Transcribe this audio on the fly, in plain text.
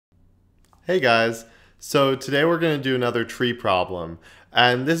Hey guys, so today we're going to do another tree problem,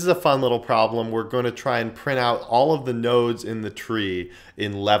 and this is a fun little problem. We're going to try and print out all of the nodes in the tree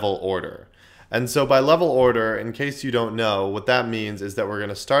in level order. And so by level order, in case you don't know, what that means is that we're going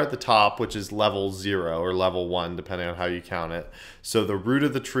to start at the top, which is level 0 or level 1, depending on how you count it. So the root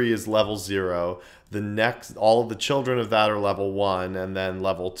of the tree is level 0. The next, all of the children of that are level 1, and then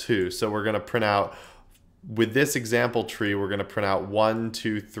level 2. So we're going to print out, with this example tree, we're going to print out 1,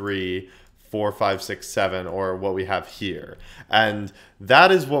 2, 3, 4, 5, 6, 7, or what we have here. And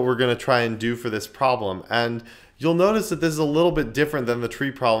that is what we're going to try and do for this problem. And you'll notice that this is a little bit different than the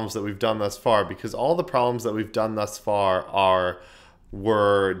tree problems that we've done thus far, because all the problems that we've done thus far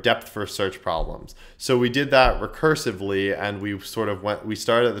were depth first search problems. So we did that recursively, and we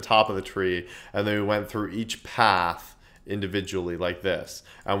started at the top of the tree, and then we went through each path individually like this,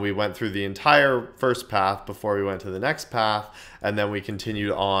 and we went through the entire first path before we went to the next path, and then we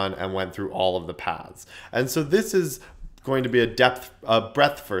continued on and went through all of the paths. And so this is going to be a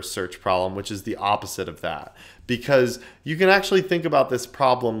breadth first search problem, which is the opposite of that, because you can actually think about this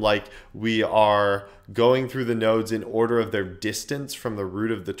problem like we are going through the nodes in order of their distance from the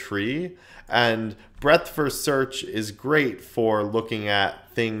root of the tree. And breadth first search is great for looking at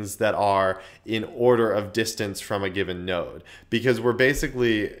things that are in order of distance from a given node, because we're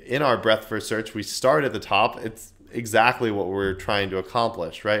basically, in our breadth first search, we start at the top. It's exactly what we're trying to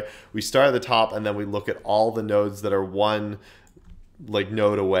accomplish, right? We start at the top, and then we look at all the nodes that are one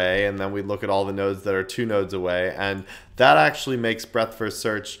node away, and then we look at all the nodes that are 2 nodes away, and that actually makes breadth first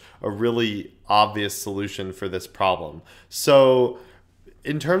search a really obvious solution for this problem. So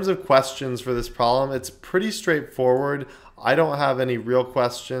in terms of questions for this problem, it's pretty straightforward. I don't have any real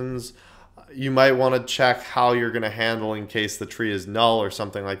questions. You might want to check how you're going to handle in case the tree is null or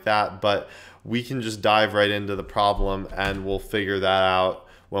something like that, but we can just dive right into the problem and we'll figure that out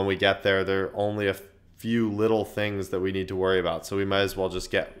when we get there. There are only a few little things that we need to worry about, so we might as well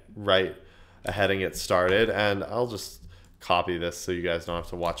just get right ahead and get started. And I'll just copy this so you guys don't have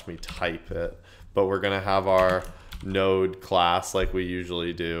to watch me type it, but we're going to have our node class like we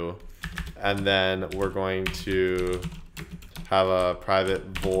usually do, and then we're going to have a private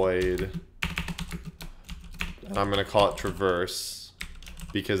void, and I'm going to call it traverse,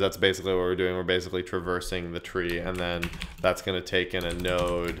 because that's basically what we're doing. We're basically traversing the tree, and then that's going to take in a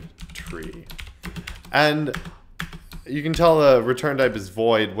node tree. And you can tell the return type is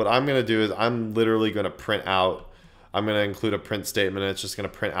void. What I'm going to do is I'm literally going to print out, I'm going to include a print statement, and it's just going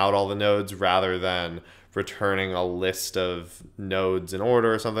to print out all the nodes rather than returning a list of nodes in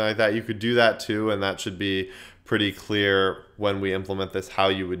order or something like that. You could do that too, and that should be pretty clear when we implement this how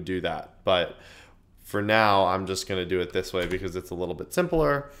you would do that. But for now, I'm just going to do it this way because it's a little bit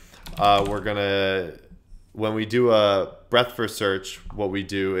simpler. When we do a breadth first search, what we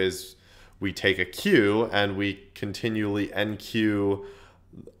do is we take a queue and we continually enqueue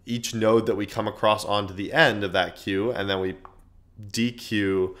each node that we come across onto the end of that queue, and then we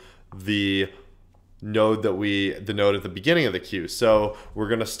dequeue the node at the beginning of the queue. So we're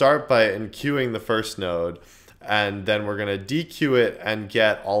going to start by enqueuing the first node, and then we're going to dequeue it and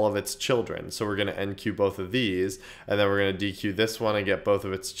get all of its children. So we're going to enqueue both of these, and then we're going to dequeue this one and get both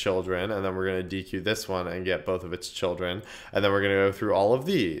of its children, and then we're going to dequeue this one and get both of its children, and then we're going to go through all of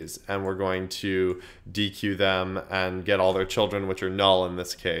these, and we're going to dequeue them and get all their children, which are null in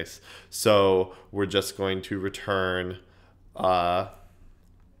this case. So we're just going to return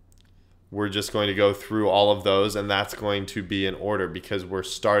we're just going to go through all of those, and that's going to be in order because we're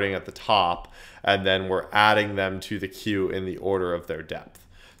starting at the top and then we're adding them to the queue in the order of their depth.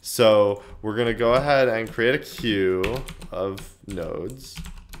 So we're going to go ahead and create a queue of nodes,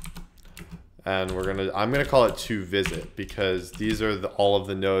 and I'm going to call it toVisit because these are all of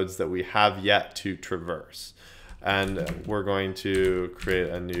the nodes that we have yet to traverse. And we're going to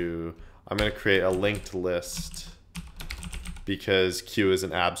create I'm going to create a linked list, because queue is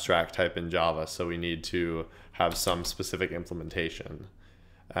an abstract type in Java, so we need to have some specific implementation.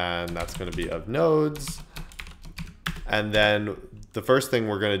 And that's going to be of nodes. And then the first thing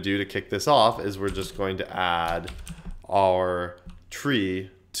we're going to do to kick this off is we're just going to add our tree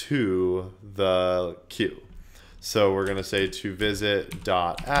to the queue. So we're going to say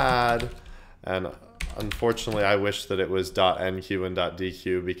toVisit.add, and unfortunately I wish that it was .enqueue and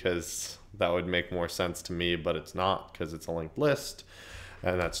 .dequeue, because that would make more sense to me, but it's not because it's a linked list,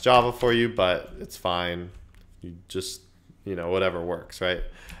 and that's Java for you, but it's fine. You just, whatever works, right?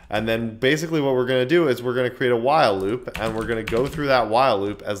 And then basically what we're going to do is we're going to create a while loop, and we're going to go through that while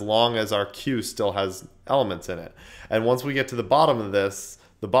loop as long as our queue still has elements in it. And once we get to the bottom of this,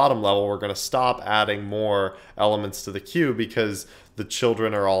 the bottom level, we're going to stop adding more elements to the queue because the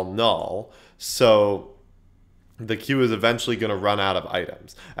children are all null. So the queue is eventually going to run out of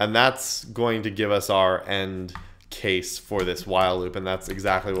items. And that's going to give us our end case for this while loop, and that's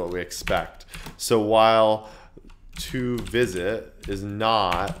exactly what we expect. So while toVisit is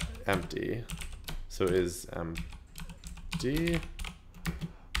not empty, so is empty,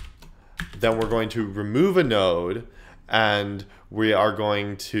 then we're going to remove a node, and we are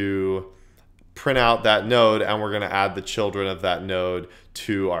going to print out that node, and we're going to add the children of that node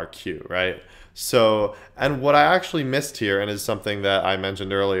to our queue, right? So, and what I actually missed here, and is something that I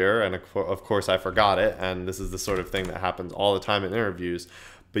mentioned earlier, and of course I forgot it, and this is the sort of thing that happens all the time in interviews,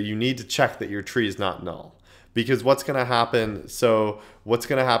 but you need to check that your tree is not null. Because what's going to happen, so what's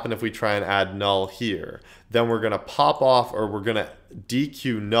going to happen if we try and add null here? Then we're going to pop off, or we're going to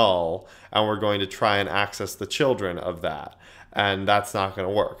dequeue null, and we're going to try and access the children of that. And that's not going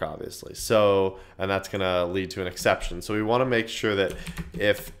to work, obviously. So, and that's going to lead to an exception. So we want to make sure that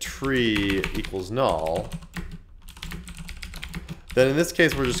if tree equals null, then in this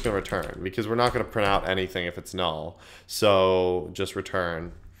case, we're just going to return, because we're not going to print out anything if it's null. So just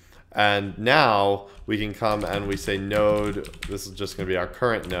return. And now we can come and we say node, this is just going to be our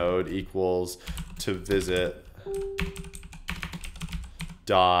current node, equals toVisit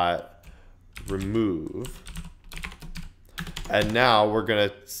dot remove. And now we're going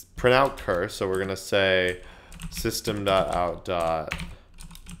to print out cur. So we're going to say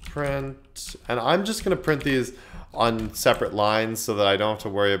system.out.print. And I'm just going to print these on separate lines so that I don't have to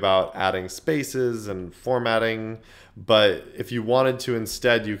worry about adding spaces and formatting. But if you wanted to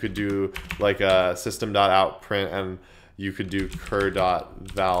instead, you could do like a system.out.print, and you could do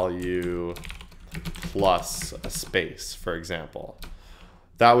cur.value plus a space, for example.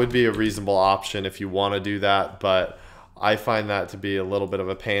 That would be a reasonable option if you want to do that, but I find that to be a little bit of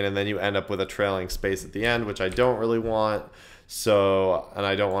a pain, and then you end up with a trailing space at the end, which I don't really want. So, and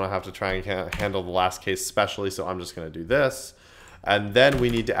I don't want to have to try and handle the last case especially, so I'm just going to do this. And then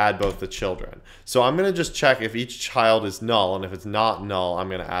we need to add both the children. So I'm going to just check if each child is null, and if it's not null, I'm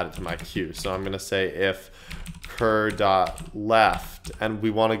going to add it to my queue. So I'm going to say if cur.left, and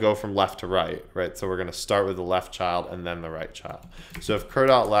we want to go from left to right, right? So we're going to start with the left child and then the right child. So if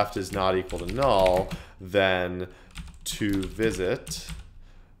cur.left is not equal to null, then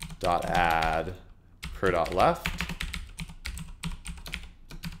toVisit.add cur.left.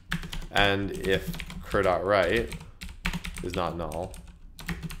 And if cur.right is not null,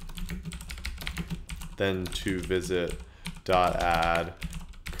 then toVisit.add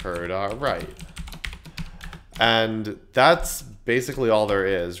cur.right. And that's basically all there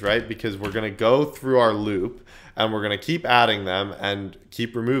is, right? Because we're going to go through our loop, and we're going to keep adding them and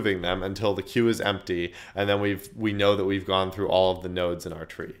keep removing them until the queue is empty, and then we know that we've gone through all of the nodes in our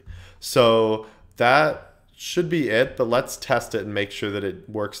tree. So that should be it, but let's test it and make sure that it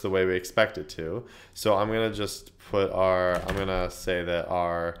works the way we expect it to. So I'm going to just put I'm going to say that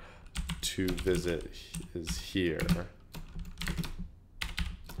our toVisit is here.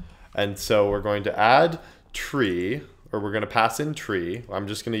 And so we're going to add tree, or we're going to pass in tree. I'm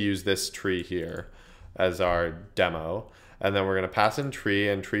just going to use this tree here as our demo. And then we're going to pass in tree,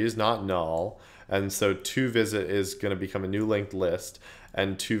 and tree is not null. And so toVisit is going to become a new linked list,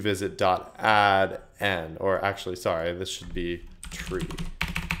 and toVisit.add n, or actually, sorry, this should be tree.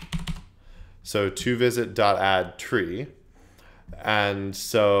 So toVisit.add tree. And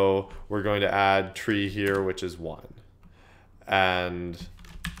so we're going to add tree here, which is 1. And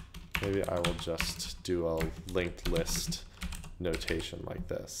maybe I will just do a linked list notation like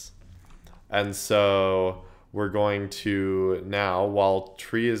this. And so we're going to now, while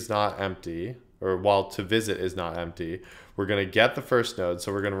tree is not empty, or while toVisit is not empty, we're going to get the first node.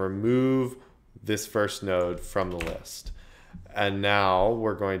 So we're going to remove this first node from the list. And now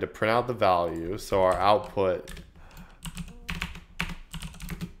we're going to print out the value. So our output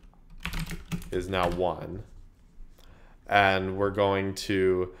is now 1. And we're going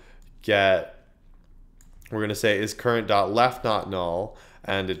to say is current.left not null,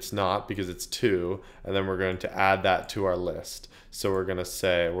 and it's not because it's 2, and then we're going to add that to our list. So we're going to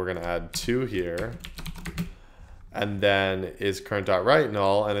say we're going to add 2 here, and then is current.right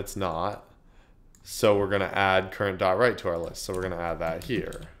null, and it's not. So we're going to add current.right to our list. So we're going to add that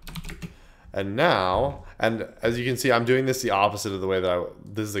here. And now, and as you can see, I'm doing this the opposite of the way that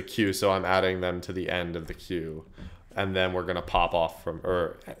this is a queue, so I'm adding them to the end of the queue. And then we're going to pop off from,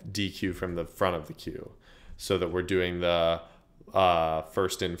 or dequeue from the front of the queue, so that we're doing the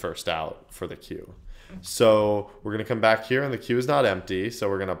first in, first out for the queue. So we're going to come back here, and the queue is not empty. So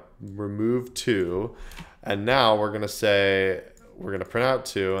we're going to remove 2. And now we're going to say we're going to print out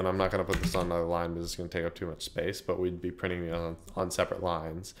 2, and I'm not going to put this on another line because it's going to take up too much space, but we'd be printing it on separate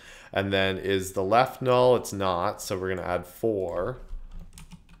lines. And then is the left null? It's not, so we're going to add 4.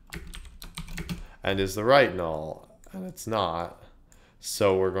 And is the right null? And it's not,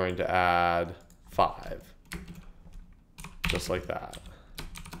 so we're going to add 5. Just like that.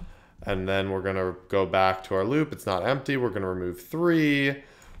 And then we're going to go back to our loop. It's not empty. We're going to remove 3.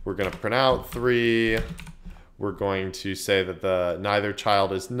 We're going to print out 3. We're going to say that the neither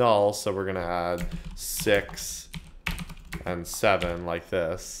child is null, so we're going to add 6 and 7 like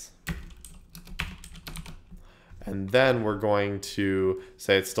this. And then we're going to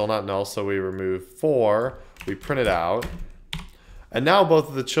say it's still not null, so we remove 4. We print it out. And now both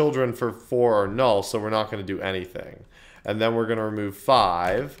of the children for 4 are null, so we're not going to do anything. And then we're going to remove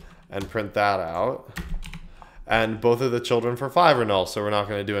 5 and print that out. And both of the children for 5 are null, so we're not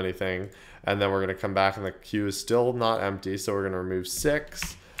going to do anything. And then we're going to come back and the queue is still not empty, so we're going to remove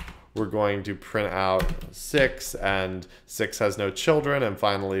 6. We're going to print out 6, and 6 has no children. And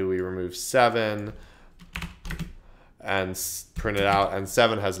finally, we remove 7 and print it out, and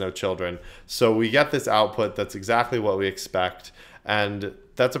 7 has no children. So we get this output that's exactly what we expect. And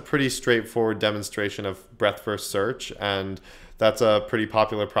that's a pretty straightforward demonstration of breadth-first search, and that's a pretty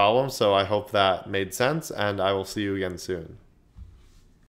popular problem, so I hope that made sense, and I will see you again soon.